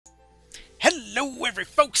Hello,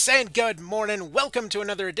 folks, and good morning. Welcome to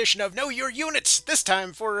another edition of Know Your Units. This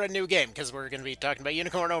time for a new game, because we're going to be talking about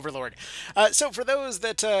Unicorn Overlord. So for those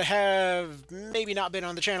that have maybe not been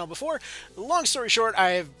on the channel before, long story short,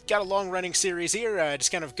 I've got a long-running series here,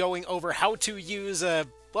 just kind of going over how to use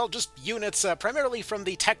well, just units, primarily from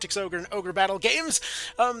the Tactics Ogre and Ogre Battle games,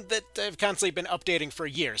 that I've constantly been updating for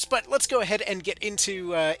years. But let's go ahead and get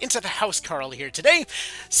into the Housecarl here today.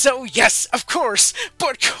 So yes, of course,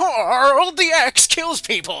 but Carl the Axe kills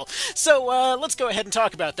people. So let's go ahead and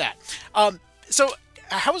talk about that.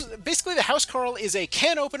 Basically, the Housecarl is a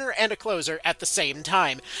can opener and a closer at the same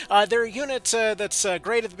time. They're a unit that's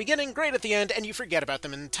great at the beginning, great at the end, and you forget about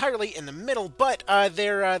them entirely in the middle, but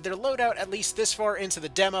their loadout, at least this far into the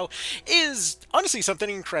demo, is honestly something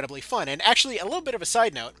incredibly fun. And actually, a little bit of a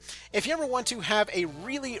side note, if you ever want to have a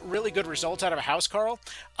really, really good result out of a Housecarl,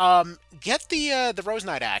 get the Rose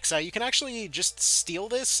Knight Axe. You can actually just steal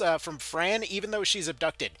this from Fran, even though she's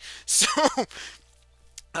abducted. So...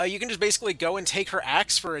 you can just basically go and take her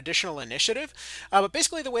axe for additional initiative. But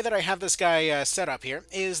basically the way that I have this guy set up here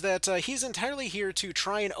is that he's entirely here to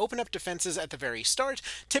try and open up defenses at the very start.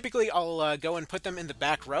 Typically I'll go and put them in the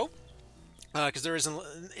back row, because there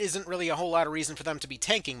isn't really a whole lot of reason for them to be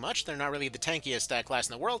tanking much. They're not really the tankiest class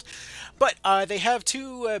in the world. But they have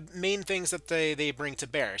two main things that they bring to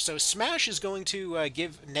bear. So Smash is going to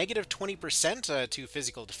give negative 20% to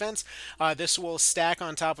physical defense. This will stack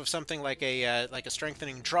on top of something like a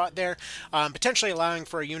strengthening draught there, potentially allowing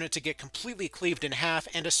for a unit to get completely cleaved in half.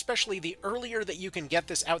 And especially the earlier that you can get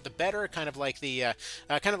this out, the better. Kind of like the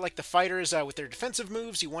fighters with their defensive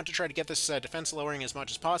moves. You want to try to get this defense lowering as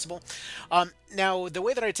much as possible. Now, the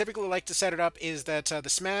way that I typically like to set it up is that the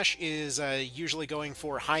Smash is usually going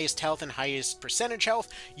for highest health and highest percentage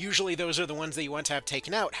health. Usually those are the ones that you want to have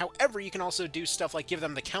taken out. However, you can also do stuff like give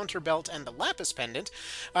them the Counter Belt and the Lapis Pendant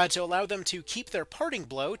to allow them to keep their parting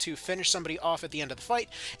blow to finish somebody off at the end of the fight.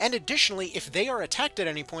 And additionally, if they are attacked at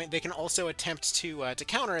any point, they can also attempt to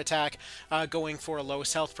counterattack, going for a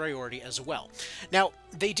lowest health priority as well. Now,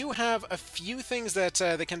 they do have a few things that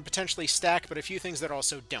they can potentially stack, but a few things that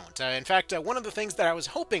also don't. In fact, one of the things that I was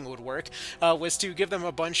hoping would work was to give them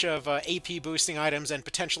a bunch of AP boosting items and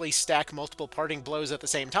potentially stack multiple parting blows at the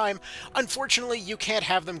same time. Unfortunately, you can't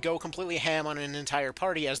have them go completely ham on an entire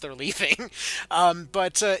party as they're leaving,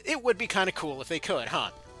 but it would be kind of cool if they could, huh?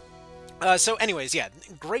 So anyways, yeah,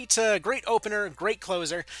 great opener, great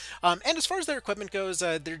closer, and as far as their equipment goes,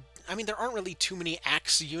 there aren't really too many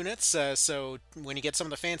axe units, so when you get some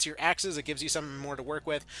of the fancier axes, it gives you something more to work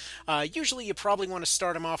with. Usually you probably want to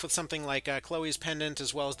start them off with something like Chloe's Pendant,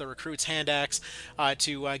 as well as the Recruit's Hand Axe,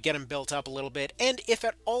 to get them built up a little bit, and if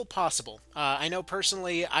at all possible, I know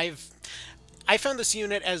personally I found this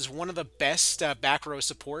unit as one of the best back row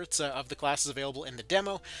supports of the classes available in the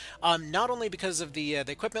demo, not only because of the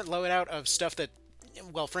equipment loadout of stuff that,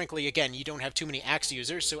 well, frankly, again, you don't have too many axe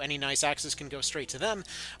users, so any nice axes can go straight to them,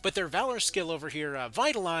 but their Valor skill over here,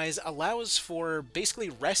 Vitalize, allows for basically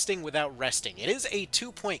resting without resting. It is a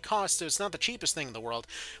 2-point cost, so it's not the cheapest thing in the world,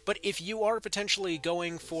 but if you are potentially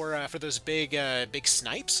going for those big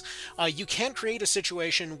snipes, you can create a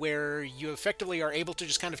situation where you effectively are able to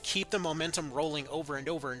just kind of keep the momentum rolling over and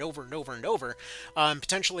over and over and over and over,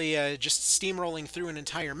 potentially just steamrolling through an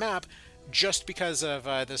entire map, just because of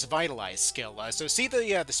this Vitalize skill. So see the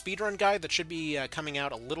speedrun guide that should be coming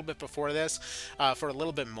out a little bit before this for a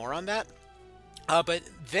little bit more on that. But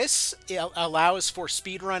this allows for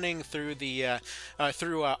speedrunning through the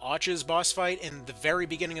Och's boss fight in the very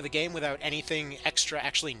beginning of the game without anything extra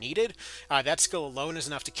actually needed. That skill alone is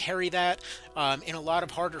enough to carry that. In a lot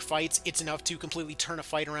of harder fights, it's enough to completely turn a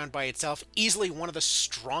fight around by itself. Easily one of the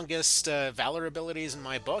strongest Valor abilities in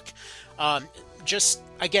my book. Just,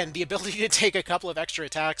 again, the ability to take a couple of extra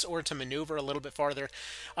attacks or to maneuver a little bit farther.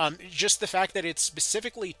 Just the fact that it's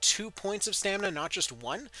specifically 2 points of stamina, not just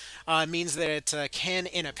one, means that it can,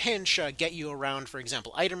 in a pinch, get you around, for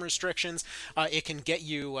example, item restrictions. It can get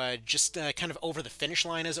you just kind of over the finish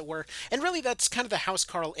line, as it were. And really, that's kind of the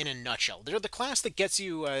Housecarl in a nutshell. They're the class that gets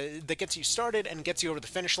you started and gets you over the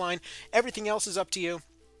finish line. Everything else is up to you.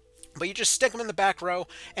 But you just stick them in the back row,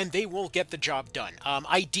 and they will get the job done.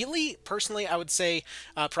 Ideally, personally, I would say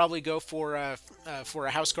probably go for a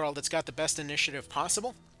Housecarl that's got the best initiative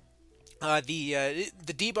possible. The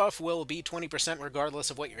debuff will be 20% regardless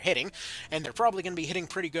of what you're hitting, and they're probably going to be hitting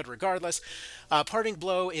pretty good regardless. Parting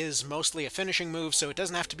Blow is mostly a finishing move, so it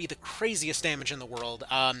doesn't have to be the craziest damage in the world.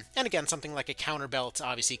 And again, something like a counter belt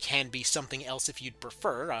obviously can be something else if you'd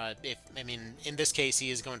prefer. I mean, in this case,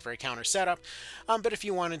 he is going for a counter setup. But if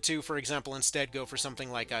you wanted to, for example, instead go for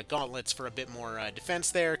something like gauntlets for a bit more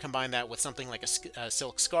defense there, combine that with something like a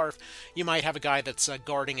silk scarf, you might have a guy that's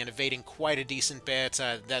guarding and evading quite a decent bit.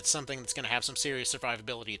 That's something that's going to have some serious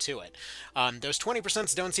survivability to it. Those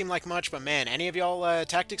 20% don't seem like much, but man, any of y'all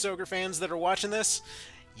Tactics Ogre fans that are watching this,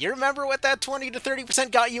 you remember what that 20 to 30%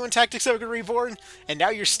 got you in Tactics Ogre Reborn? And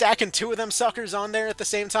now you're stacking two of them suckers on there at the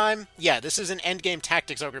same time? Yeah, this is an endgame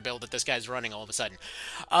Tactics Ogre build that this guy's running all of a sudden.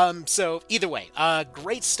 So either way,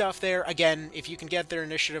 great stuff there. Again, if you can get their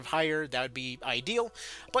initiative higher, that would be ideal.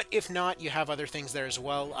 But if not, you have other things there as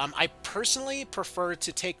well. I personally prefer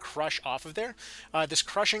to take Crush off of there. This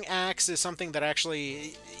Crushing Axe is something that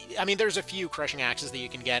actually... I mean, there's a few Crushing Axes that you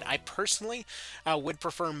can get. I personally would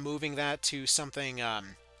prefer moving that to something...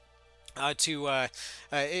 to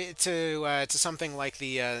something like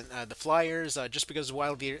the Flyers, just because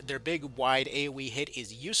while their big wide AoE hit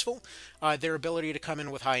is useful, their ability to come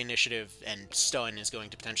in with high initiative and stun is going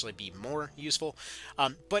to potentially be more useful.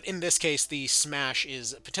 But in this case, the Smash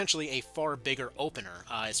is potentially a far bigger opener,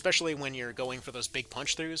 especially when you're going for those big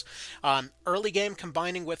punch-throughs. Early game,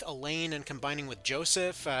 combining with Elaine and combining with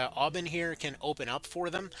Joseph, Aubin here can open up for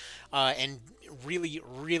them, and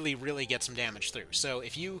really get some damage through. So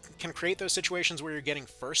if you can create those situations where you're getting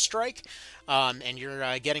first strike, and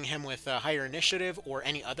you're getting him with higher initiative or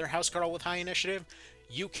any other Housecarl with high initiative,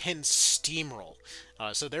 you can steamroll.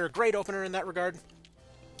 So they're a great opener in that regard.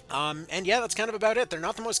 And yeah, that's kind of about it. They're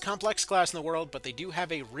not the most complex class in the world, but they do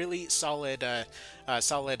have a really solid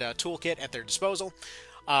toolkit at their disposal.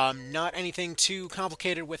 Not anything too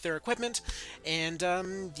complicated with their equipment, and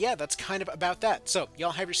yeah, that's kind of about that. So,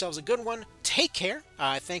 y'all have yourselves a good one. Take care.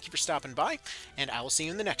 Thank you for stopping by, and I will see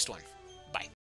you in the next one. Bye.